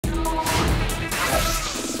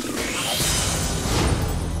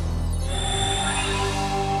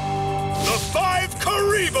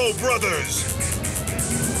Kuriboh brothers!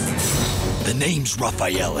 The name's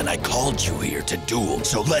Raphael, and I called you here to duel,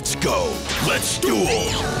 so let's go. Let's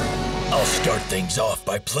duel! I'll start things off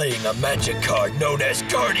by playing a magic card known as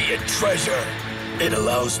Guardian Treasure. It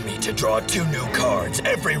allows me to draw 2 new cards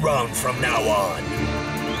every round from now on.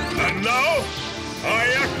 And now,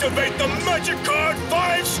 I activate the magic card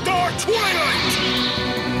 5-Star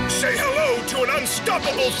Twilight! Say hello to an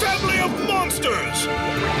unstoppable family of monsters!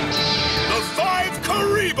 The 5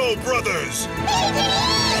 Kuriboh brothers!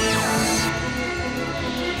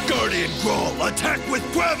 Guardian Growl, attack with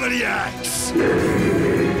Gravity Axe!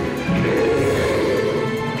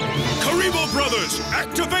 Kuriboh brothers,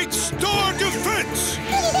 activate Star Defense!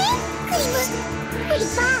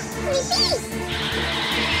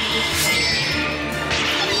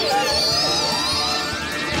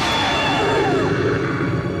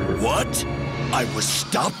 What? I was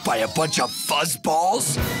stopped by a bunch of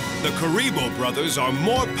fuzzballs? The Kuriboh brothers are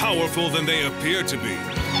more powerful than they appear to be.